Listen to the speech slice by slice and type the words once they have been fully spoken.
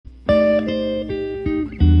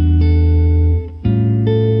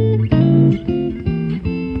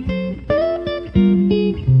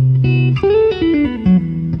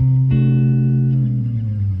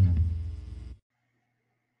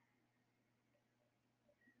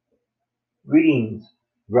Greetings,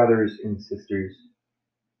 brothers and sisters,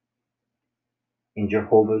 in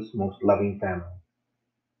Jehovah's most loving family.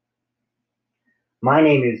 My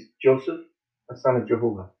name is Joseph, a son of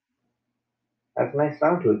Jehovah. That's a nice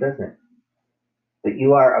sound to it, doesn't it? That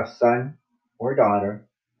you are a son or daughter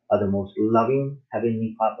of the most loving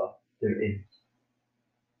Heavenly Papa there is.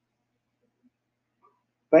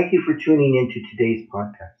 Thank you for tuning into today's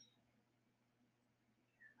podcast.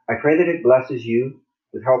 I pray that it blesses you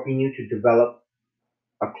with helping you to develop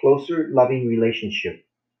a closer, loving relationship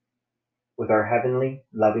with our Heavenly,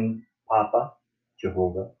 loving Papa,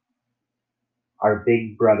 Jehovah, our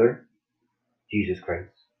big brother, Jesus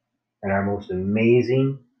Christ, and our most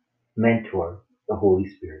amazing mentor, the Holy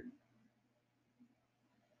Spirit.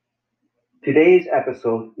 Today's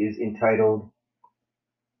episode is entitled,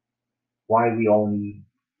 Why We All Need.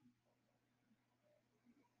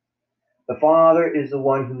 The Father is the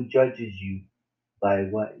one who judges you by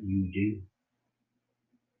what you do.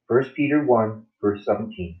 1 Peter 1, verse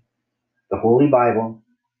 17. The Holy Bible,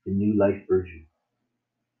 the New Life Version.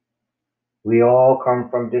 We all come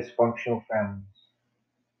from dysfunctional families.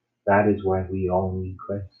 That is why we all need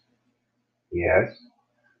Christ. Yes,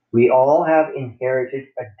 we all have inherited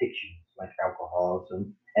addictions like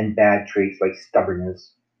alcoholism and bad traits like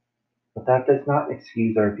stubbornness, but that does not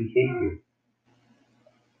excuse our behavior.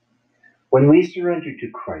 When we surrender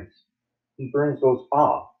to Christ, He burns those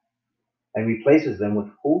off and replaces them with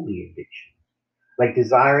holy addictions, like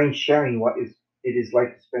desiring sharing what it is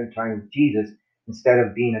like to spend time with Jesus instead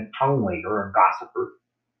of being a tongue waiter or a gossiper,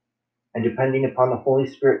 and depending upon the Holy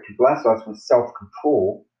Spirit to bless us with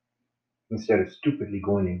self-control instead of stupidly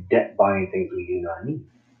going in debt buying things we do not need.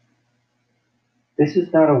 This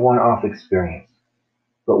is not a one-off experience,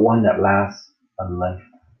 but one that lasts a lifetime.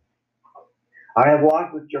 I have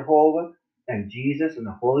walked with Jehovah and Jesus and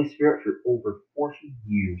the Holy Spirit for over 40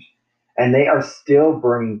 years, and they are still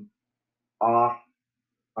burning off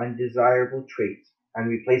undesirable traits and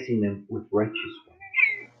replacing them with righteous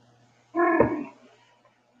ones.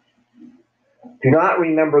 Do not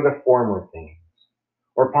remember the former things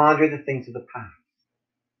or ponder the things of the past.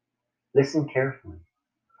 Listen carefully.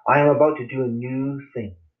 I am about to do a new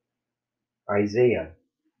thing. Isaiah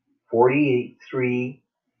 48:3,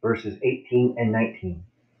 verses 18 and 19.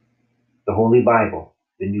 The Holy Bible,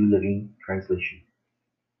 the New Living Translation.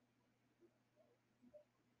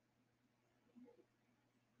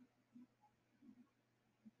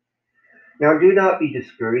 Now do not be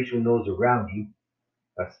discouraged when those around you,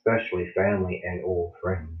 especially family and old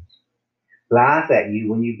friends, laugh at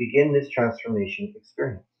you when you begin this transformation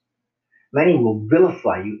experience. Many will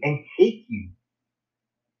vilify you and hate you.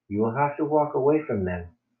 You will have to walk away from them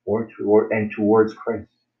and towards Christ.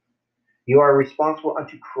 You are responsible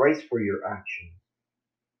unto Christ for your actions,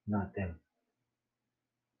 not them.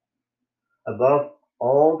 Above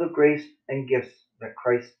all the grace and gifts that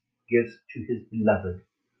Christ gives to his beloved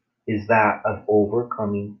is that of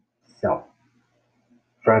overcoming self.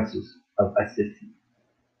 Francis of Assisi.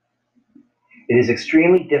 It is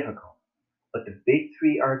extremely difficult, but the big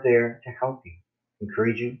three are there to help you,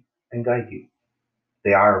 encourage you, and guide you.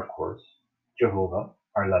 They are, of course, Jehovah,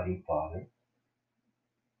 our loving Father,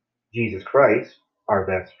 Jesus Christ, our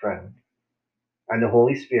best friend, and the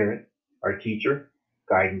Holy Spirit, our teacher,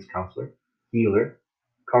 guidance counselor, healer,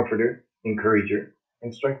 comforter, encourager,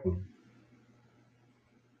 and strengthener.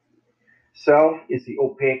 Self is the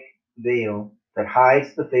opaque veil that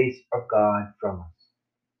hides the face of God from us.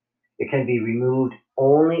 It can be removed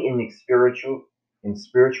only in spiritual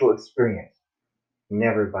experience,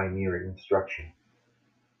 never by mere instruction.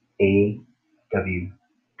 A. W.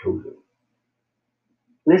 Tozer.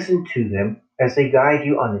 Listen to them as they guide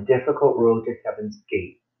you on the difficult road to heaven's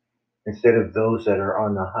gate, instead of those that are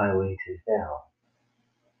on the highway to hell.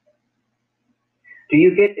 Do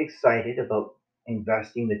you get excited about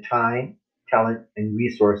investing the time, talent, and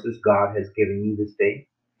resources God has given you this day,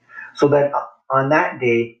 so that on that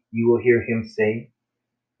day you will hear him say,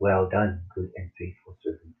 "Well done, good and faithful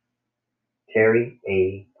servant"? Terry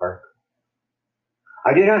A. Parker.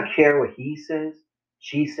 I do not care what he says,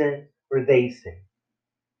 she says, or they say.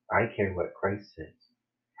 I care what Christ says,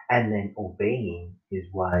 and then obeying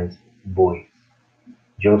his wise voice.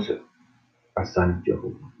 Joseph, a son of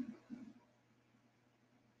Jehovah.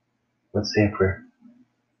 Let's say a prayer.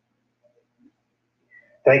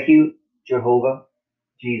 Thank you, Jehovah,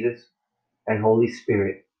 Jesus, and Holy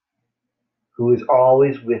Spirit, who is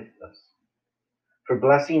always with us, for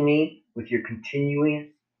blessing me with your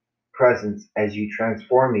continuous presence as you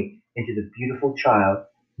transform me into the beautiful child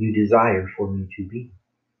you desire for me to be.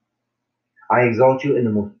 I exalt you in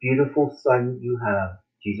the most beautiful Son you have,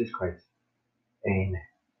 Jesus Christ. Amen.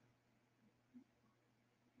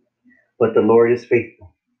 But the Lord is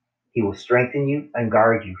faithful. He will strengthen you and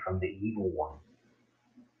guard you from the evil one.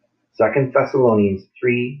 2 Thessalonians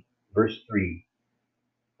 3, verse 3,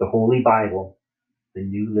 the Holy Bible, the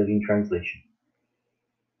New Living Translation.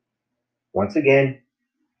 Once again,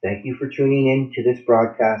 thank you for tuning in to this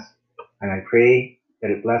broadcast, and I pray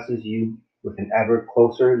that it blesses you with an ever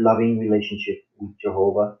closer, loving relationship with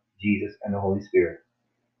Jehovah, Jesus, and the Holy Spirit.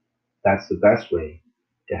 That's the best way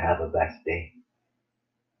to have a best day.